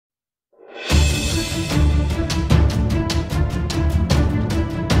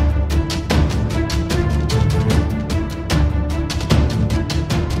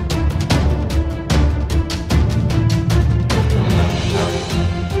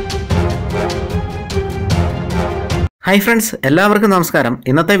Hi friends, എല്ലാവർക്കും നമസ്കാരം.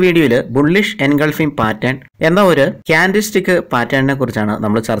 ഇന്നത്തെ വീഡിയോയിൽ ബുള്ളിഷ് എൻഗൾഫിംഗ് പാറ്റേൺ എന്ന ഒരു ക്യാൻഡിൽസ്റ്റിക് പാറ്റേണിനെ കുറിച്ചാണ്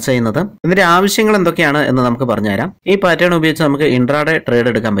നമ്മൾ ചർച്ച ചെയ്യുന്നത്. ഇതിന്റെ ആവശ്യങ്ങൾ എന്തൊക്കെയാണ് എന്ന് നമുക്ക് പറഞ്ഞുതരാം. ഈ പാറ്റേൺ ഉപയോഗിച്ച് നമുക്ക് ഇൻട്രാഡേ ട്രേഡ്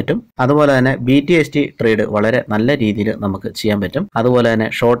എടുക്കാൻ പറ്റും. അതുപോലെ തന്നെ BTST ട്രേഡ് വളരെ നല്ല രീതിയിൽ നമുക്ക് ചെയ്യാൻ പറ്റും. അതുപോലെ തന്നെ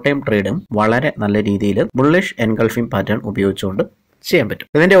ഷോർട്ട് ടൈം ട്രേഡും വളരെ നല്ല രീതിയിൽ ബുള്ളിഷ് എൻഗൾഫിംഗ് പാറ്റേൺ ഉപയോഗിച്ചുകൊണ്ട് ചെയ്യാൻ പറ്റും.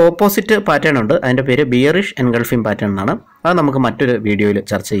 ഇതിന്റെ ഓപ്പോസിറ്റ് പാറ്റേൺ ഉണ്ട്. അതിന്റെ പേര് ബിയറിഷ് എൻഗൾഫിംഗ് പാറ്റേൺ എന്നാണ്. അത് നമുക്ക് മറ്റൊരു വീഡിയോയിൽ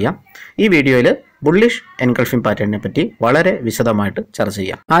ചർച്ച ചെയ്യാം. ഈ വീഡിയോയിൽ ബുള്ളിഷ് എൻഗൾഫിംഗ് പാറ്റേണിനെ പറ്റി വളരെ വിശദമായിട്ട് ചർച്ച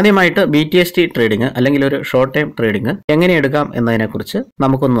ചെയ്യാം. ആദ്യമായിട്ട് BTST ട്രേഡിംഗ് അല്ലെങ്കിൽ ഒരു ഷോർട്ട് ടൈം ട്രേഡിംഗ് എങ്ങനെ എടുക്കാം എന്നതിനെ കുറിച്ച്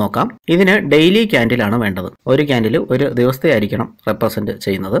നമുക്കൊന്ന് നോക്കാം. ഇതിന് ഡെയിലി ക്യാൻഡിലാണ് വേണ്ടത്. ഒരു ക്യാൻഡിൽ ഒരു ദിവസത്തെ ആയിരിക്കണം റെപ്രസെന്റ്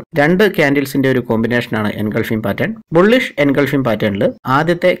ചെയ്യുന്നത്. രണ്ട് ക്യാൻഡിൽസിന്റെ ഒരു കോമ്പിനേഷനാണ് എൻഗൾഫിംഗ് പാറ്റേൺ. ബുള്ളിഷ് എൻഗൾഫിംഗ് പാറ്റേണിൽ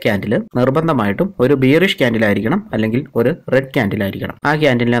ആദ്യത്തെ ക്യാൻഡിൽ നിർബന്ധമായിട്ടും ഒരു ബിയറിഷ് ക്യാൻഡിൽ ആയിരിക്കണം അല്ലെങ്കിൽ ഒരു റെഡ് ക്യാൻഡിൽ ആയിരിക്കണം. ആ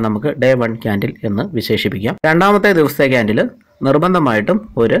ക്യാൻഡിലിനെ നമുക്ക് ഡേ 1 ക്യാൻഡിൽ എന്ന് വിശേഷിപ്പിക്കാം. രണ്ടാമത്തെ ദിവസത്തെ ക്യാൻഡിൽ നിർബന്ധമായിട്ടും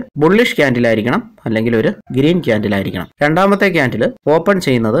ഒരു ബുള്ളിഷ് ക്യാൻഡിൽ ആയിരിക്കണം അല്ലെങ്കിൽ ഒരു ഗ്രീൻ ക്യാൻഡിൽ ആയിരിക്കണം. രണ്ടാമത്തെ ക്യാൻഡിൽ ഓപ്പൺ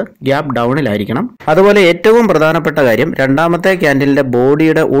ചെയ്യുന്നത് ഗ്യാപ് ഡൗണിലായിരിക്കണം. അതുപോലെ ഏറ്റവും പ്രധാനപ്പെട്ട കാര്യം രണ്ടാമത്തെ ക്യാൻഡിലിന്റെ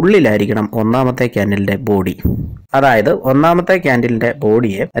ബോഡിയുടെ ഉള്ളിലായിരിക്കണം ഒന്നാമത്തെ ക്യാൻഡിലിന്റെ ബോഡി. അതായത് ഒന്നാമത്തെ ക്യാൻഡിലിന്റെ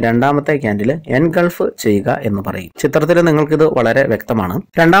ബോഡിയെ രണ്ടാമത്തെ ക്യാൻഡിൽ എൻഗൾഫ് ചെയ്യുക എന്ന് പറയും. ചിത്രത്തിൽ നിങ്ങൾക്കിത് വളരെ വ്യക്തമാണ്.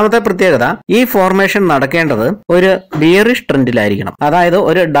 രണ്ടാമത്തെ പ്രത്യേകത, ഈ ഫോർമേഷൻ നടക്കേണ്ടത് ഒരു ബിയറിഷ് ട്രെൻഡിലായിരിക്കണം. അതായത്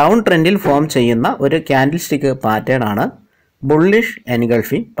ഒരു ഡൗൺ ട്രെൻഡിൽ ഫോം ചെയ്യുന്ന ഒരു ക്യാൻഡിൽ സ്റ്റിക്ക് പാറ്റേൺ ആണ് bullish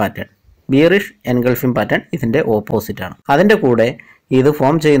engulfing pattern. Bearish engulfing pattern ഇതിന്റെ ഓപ്പോസിറ്റ് ആണ്. അതിന്റെ കൂടെ ഇത്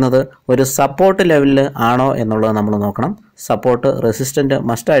ഫോം ചെയ്യുന്നത് ഒരു സപ്പോർട്ട് ലെവലിൽ ആണോ എന്നുള്ളത് നമ്മൾ നോക്കണം. സപ്പോർട്ട് റെസിസ്റ്റന്റ്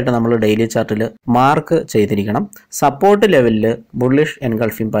മസ്റ്റായിട്ട് നമ്മൾ ഡെയിലി ചാർട്ടിൽ മാർക്ക് ചെയ്തിരിക്കണം. സപ്പോർട്ട് ലെവലിൽ ബുള്ളിഷ്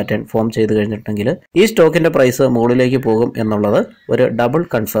എൻഗൾഫിംഗ് പാറ്റേൺ ഫോം ചെയ്ത് കഴിഞ്ഞിട്ടുണ്ടെങ്കിൽ ഈ സ്റ്റോക്കിന്റെ പ്രൈസ് മുകളിലേക്ക് പോകും എന്നുള്ളത് ഒരു ഡബിൾ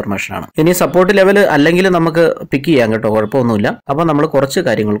കൺഫർമേഷൻ ആണ്. ഇനി സപ്പോർട്ട് ലെവൽ അല്ലെങ്കിൽ നമുക്ക് പിക്ക് ചെയ്യാം കേട്ടോ, കുഴപ്പമൊന്നുമില്ല. അപ്പോൾ നമ്മൾ കുറച്ച്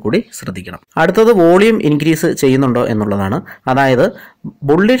കാര്യങ്ങൾ കൂടി ശ്രദ്ധിക്കണം. അടുത്തത് വോളിയം ഇൻക്രീസ് ചെയ്യുന്നുണ്ടോ എന്നുള്ളതാണ്. അതായത്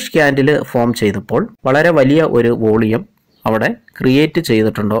ബുള്ളിഷ് ക്യാൻഡിൽ ഫോം ചെയ്തപ്പോൾ വളരെ വലിയ ഒരു വോളിയം അവിടെ ക്രിയേറ്റ്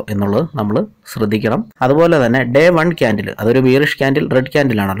ചെയ്തിട്ടുണ്ടോ എന്നുള്ളത് നമ്മൾ ശ്രദ്ധിക്കണം. അതുപോലെ തന്നെ ഡേ 1 ക്യാൻഡിൽ, അതൊരു ബിയറിഷ് ക്യാൻഡിൽ റെഡ്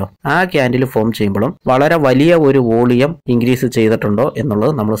ക്യാൻഡിൽ ആണല്ലോ, ആ ക്യാൻഡിൽ ഫോം ചെയ്യുമ്പോഴും വളരെ വലിയ ഒരു വോളിയം ഇൻക്രീസ് ചെയ്തിട്ടുണ്ടോ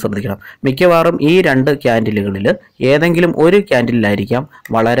എന്നുള്ളത് നമ്മൾ ശ്രദ്ധിക്കണം. മിക്കവാറും ഈ രണ്ട് ക്യാൻഡിലുകളിൽ ഏതെങ്കിലും ഒരു ക്യാൻഡിലായിരിക്കാം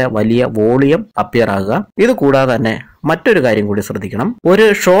വളരെ വലിയ വോളിയം അപ്പിയർ ആകുക. ഇത് കൂടാതെ തന്നെ മറ്റൊരു കാര്യം കൂടി ശ്രദ്ധിക്കണം. ഒരു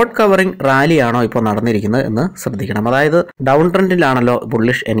ഷോർട്ട് കവറിംഗ് റാലിയാണോ ഇപ്പോൾ നടന്നിരിക്കുന്നത് എന്ന് ശ്രദ്ധിക്കണം. അതായത് down ട്രെൻഡിലാണല്ലോ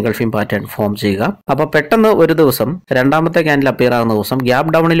bullish engulfing pattern form ചെയ്യുക. അപ്പൊ പെട്ടെന്ന് ഒരു ദിവസം രണ്ടാമത്തെ ക്യാൻഡിൽ അപ്പിയർ ആകുന്ന ദിവസം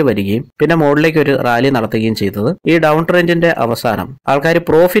ഗ്യാപ് ഡൗണിൽ വരികയും പിന്നെ മുകളിലേക്ക് ഒരു റാലി നടത്തുകയും ചെയ്തത് ഈ ഡൗൺ ട്രെൻഡിന്റെ അവസാനം ആൾക്കാർ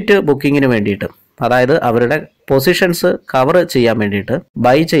പ്രോഫിറ്റ് ബുക്കിങ്ങിന് വേണ്ടിയിട്ട്, അതായത് അവരുടെ പൊസിഷൻസ് കവർ ചെയ്യാൻ വേണ്ടിയിട്ട്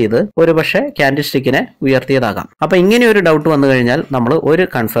ബൈ ചെയ്ത് ഒരു പക്ഷേ ക്യാൻഡിൽ സ്റ്റിക്കിനെ ഉയർത്തിയതാകാം. അപ്പൊ ഇങ്ങനെ ഒരു ഡൗട്ട് വന്നു കഴിഞ്ഞാൽ നമ്മൾ ഒരു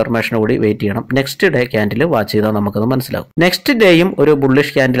കൺഫർമേഷൻ കൂടി വെയിറ്റ് ചെയ്യണം. നെക്സ്റ്റ് ഡേ ക്യാൻഡിൽ വാച്ച് ചെയ്താൽ നമുക്കത് മനസ്സിലാവും. നെക്സ്റ്റ് ഡേയും ഒരു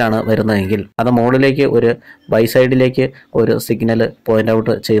ബുള്ളിഷ് ക്യാൻഡിലാണ് വരുന്നതെങ്കിൽ അത് മുകളിലേക്ക് ഒരു ബൈ സൈഡിലേക്ക് ഒരു സിഗ്നൽ പോയിന്റ്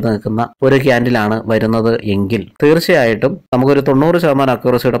ഔട്ട് ചെയ്ത് നിൽക്കുന്ന ഒരു ക്യാൻഡിലാണ് വരുന്നത് എങ്കിൽ തീർച്ചയായിട്ടും നമുക്കൊരു 90%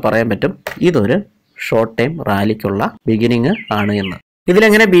 അക്യൂറസിയോടെ പറയാൻ പറ്റും ഇതൊരു ഷോർട്ട് ടൈം റാലിക്കുള്ള ബിഗിനിങ് ആണ് എന്ന്.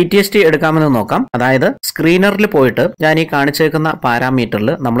 ഇതിലെങ്ങനെ BTST എടുക്കാമെന്ന് നോക്കാം. അതായത് സ്ക്രീനറിൽ പോയിട്ട് ഞാൻ ഈ കാണിച്ചേക്കുന്ന പാരാമീറ്ററിൽ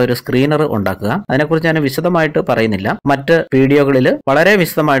നമ്മളൊരു സ്ക്രീനർ ഉണ്ടാക്കുക. അതിനെക്കുറിച്ച് ഞാൻ വിശദമായിട്ട് പറയുന്നില്ല. മറ്റ് വീഡിയോകളിൽ വളരെ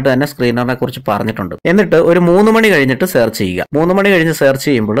വിശദമായിട്ട് തന്നെ സ്ക്രീനറിനെ കുറിച്ച് പറഞ്ഞിട്ടുണ്ട്. എന്നിട്ട് ഒരു 3 മണി കഴിഞ്ഞിട്ട് സെർച്ച് ചെയ്യുക. 3 മണി കഴിഞ്ഞ് സെർച്ച്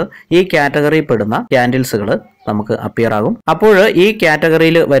ചെയ്യുമ്പോൾ ഈ കാറ്റഗറിയിൽ പെടുന്ന ക്യാൻഡിൽസുകൾ നമുക്ക് അപ്പിയർ ആകും. അപ്പോൾ ഈ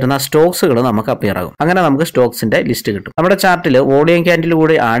കാറ്റഗറിയിൽ വരുന്ന സ്റ്റോക്സുകൾ നമുക്ക് അപ്പിയർ ആകും. അങ്ങനെ നമുക്ക് സ്റ്റോക്സിന്റെ ലിസ്റ്റ് കിട്ടും. നമ്മുടെ ചാർട്ടിൽ വോളിയം ക്യാൻഡിൽ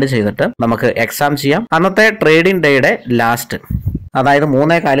കൂടി ആഡ് ചെയ്തിട്ട് നമുക്ക് എക്സാം ചെയ്യാം. അന്നത്തെ ട്രേഡിംഗ് ഡേയുടെ ലാസ്റ്റ്, അതായത്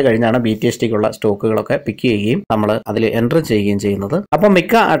 3:15 കഴിഞ്ഞാണ് BTSTക്കുള്ള സ്റ്റോക്കുകളൊക്കെ പിക്ക് ചെയ്യുകയും നമ്മൾ അതിൽ എൻട്രി ചെയ്യുകയും ചെയ്യുന്നത്. അപ്പം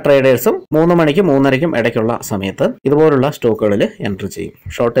മിക്ക ട്രേഡേഴ്സും 3 മണിക്കും 3:30ക്കും ഇടയ്ക്കുള്ള സമയത്ത് ഇതുപോലുള്ള സ്റ്റോക്കുകളിൽ എൻട്രി ചെയ്യും.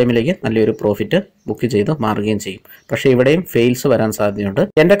 ഷോർട്ട് ടൈമിലേക്ക് നല്ലൊരു പ്രോഫിറ്റ് ബുക്ക് ചെയ്ത് മാറുകയും ചെയ്യും. പക്ഷെ ഇവിടെയും ഫെയിൽസ് വരാൻ സാധ്യതയുണ്ട്.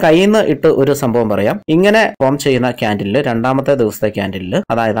 എന്റെ കയ്യിൽ നിന്ന് ഇട്ട് ഒരു സംഭവം പറയാം. ഇങ്ങനെ ഫോം ചെയ്യുന്ന ക്യാൻഡിലിൽ രണ്ടാമത്തെ ദിവസത്തെ ക്യാൻഡിലിൽ,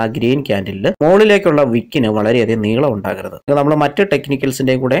 അതായത് ആ ഗ്രീൻ ക്യാൻഡിലിൽ മുകളിലേക്കുള്ള വിക്കിന് വളരെയധികം നീളം ഉണ്ടാകരുത്. ഇത് നമ്മൾ മറ്റ്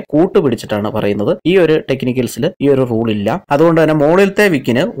ടെക്നിക്കൽസിന്റെയും കൂടെ കൂട്ടുപിടിച്ചിട്ടാണ് പറയുന്നത്. ഈ ഒരു ടെക്നിക്കൽസിൽ ഈ ഒരു റൂൾ ഇല്ല. അതുകൊണ്ട് തന്നെ മുകളിലത്തെ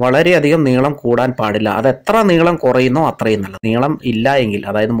വിക്കിന് വളരെയധികം നീളം കൂടാൻ പാടില്ല. അത് എത്ര നീളം കുറയുന്നോ അത്രയും നല്ലത്. നീളം ഇല്ല എങ്കിൽ,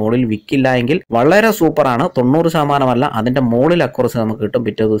 അതായത് മുകളിൽ വിക്കില്ല എങ്കിൽ വളരെ സൂപ്പറാണ്. 90% അതിന്റെ മുകളിൽ അക്യുറസി നമുക്ക് കിട്ടും.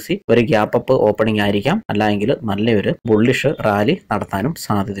 പിറ്റേ ദിവസം ഒരു ഗ്യാപ്പ് അപ്പ് ഓപ്പണിംഗ് ആയിരിക്കാം, അല്ലെങ്കിൽ നല്ലൊരു ബുള്ളിഷ് റാലി നടത്താനും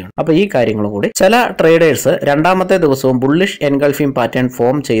സാധ്യതയുണ്ട്. അപ്പൊ ഈ കാര്യങ്ങളും കൂടി. ചില ട്രേഡേഴ്സ് രണ്ടാമത്തെ ദിവസവും ബുള്ളിഷ് എൻഗൾഫിംഗ് പാറ്റേൺ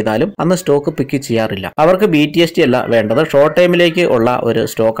ഫോം ചെയ്താലും അന്ന് സ്റ്റോക്ക് പിക്ക് ചെയ്യാറില്ല. അവർക്ക് BTST അല്ല വേണ്ടത്, ഷോർട്ട് ടൈമിലേക്ക് ഉള്ള ഒരു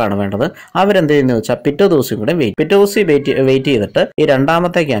സ്റ്റോക്കാണ് വേണ്ടത്. അവരെന്ത് ചെയ്യുന്നത് വെച്ചാൽ പിറ്റേ ദിവസം കൂടെ വെയിറ്റ് ചെയ്തിട്ട് ചെയ്തിട്ട് ഈ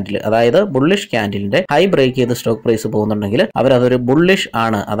രണ്ടാമത്തെ ക്യാൻഡിൽ, അതായത് ബുള്ളിഷ് ക്യാൻഡിലിന്റെ ഹൈ ബ്രേക്ക് ചെയ്ത് സ്റ്റോക്ക് പ്രൈസ് പോകുന്നുണ്ടെങ്കിൽ അവരതൊരു ബുള്ളിഷ്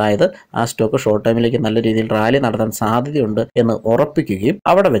ആണ്, അതായത് ആ സ്റ്റോക്ക് ഷോർട്ട് ടൈമിലേക്ക് നല്ല രീതിയിൽ റാലി നടത്താൻ സാധ്യതയുണ്ട് എന്ന് ഉറപ്പിക്കുകയും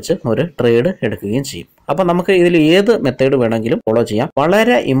അവിടെ വെച്ച് ഒരു ട്രേഡ് എടുക്കുകയും ചെയ്യും. അപ്പോൾ നമുക്ക് ഇതിൽ ഏത് മെത്തേഡ് വേണമെങ്കിലും ഫോളോ ചെയ്യാം.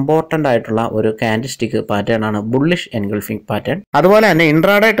 വളരെ ഇമ്പോർട്ടന്റ് ആയിട്ടുള്ള ഒരു കാൻഡിൽസ്റ്റിക് പാറ്റേൺ ആണ് ബുള്ളിഷ് എൻഗൾഫിംഗ് പാറ്റേൺ. അതുപോലെ തന്നെ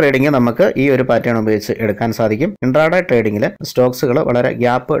ഇൻട്രാഡേ ട്രേഡിംഗ് നമുക്ക് ഈ ഒരു പാറ്റേൺ ഉപയോഗിച്ച് എടുക്കാൻ സാധിക്കും. ഇൻട്രാഡേ ട്രേഡിംഗിൽ സ്റ്റോക്സുകൾ വളരെ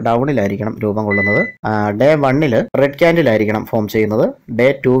ഗ്യാപ്പ് ഡൗണിലായിരിക്കണം രൂപം കൊള്ളുന്നത്. ഡേ 1 റെഡ് ക്യാൻഡിൽ ആയിരിക്കണം ഫോം ചെയ്യുന്നത്. ഡേ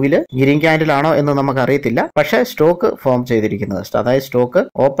 2 ഗ്രീൻ ക്യാൻഡിൽ ആണോ എന്ന് നമുക്ക് അറിയത്തില്ല. പക്ഷേ സ്റ്റോക്ക് ഫോം ചെയ്തിരിക്കുന്നത്, അതായത് സ്റ്റോക്ക്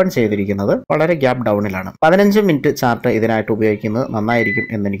ഓപ്പൺ ചെയ്തിരിക്കുന്നത് വളരെ ഗ്യാപ്പ് ഡൗണിലാണ്. 15 മിനിറ്റ് ചാർട്ട് ഇതിനായിട്ട് ഉപയോഗിക്കുന്നത് നന്നായിരിക്കും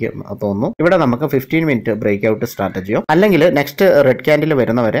എന്നെനിക്ക് തോന്നുന്നു. ഇവിടെ നമുക്ക് 15 മിനിറ്റ് ബ്രേക്ക് ഔട്ട് സ്ട്രാറ്റജിയോ അല്ലെങ്കിൽ നെക്സ്റ്റ് റെഡ് ക്യാൻഡിൽ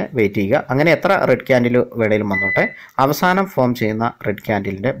വരുന്നവരെ വെയിറ്റ് ചെയ്യുക. അങ്ങനെ എത്ര റെഡ് ക്യാൻഡിൽ വേണേലും വന്നോട്ടെ, അവസാനം ഫോം ചെയ്യുന്ന റെഡ്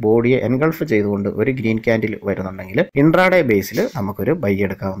ക്യാൻഡിലിന്റെ ബോഡിയെ എൻഗൾഫ് ചെയ്തുകൊണ്ട് ഒരു ഗ്രീൻ ക്യാൻഡിൽ വരുന്നുണ്ടെങ്കിൽ ഇൻട്രാഡേ ബേസിൽ നമുക്കൊരു ബൈ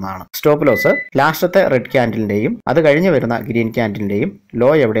എടുക്കാവുന്നതാണ്. സ്റ്റോപ്പ് ലോസ് ലാസ്റ്റത്തെ റെഡ് ക്യാൻഡിലിന്റെയും അത് കഴിഞ്ഞ് വരുന്ന ഗ്രീൻ ക്യാൻഡിലിന്റെയും ലോ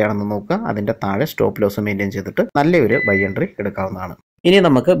എവിടെയാണെന്ന് നോക്കുക. അതിന്റെ താഴെ സ്റ്റോപ്പ് ലോസ് മെയിൻറ്റെയിൻ ചെയ്തിട്ട് നല്ലൊരു ബൈ എൻട്രി എടുക്കാവുന്നതാണ്. ഇനി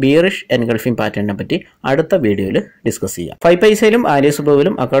നമുക്ക് ബിയറിഷ് എൻഗൾഫിംഗ് പാറ്റേണിനെ പറ്റി അടുത്ത വീഡിയോയിൽ ഡിസ്കസ് ചെയ്യാം. 5 പൈസയിലും ആലിസ്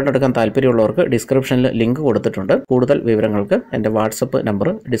ബ്ലൂവിലും അക്കൗണ്ട് എടുക്കാൻ താല്പര്യമുള്ളവർക്ക് ഡിസ്ക്രിപ്ഷനിൽ ലിങ്ക് കൊടുത്തിട്ടുണ്ട്. കൂടുതൽ വിവരങ്ങൾക്ക് എൻ്റെ വാട്സപ്പ് നമ്പർ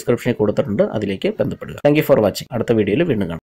ഡിസ്ക്രിപ്ഷനിൽ കൊടുത്തിട്ടുണ്ട്, അതിലേക്ക് ബന്ധപ്പെടുക. Thank you for watching. അടുത്ത വീഡിയോയിൽ വീണ്ടും കാണാം.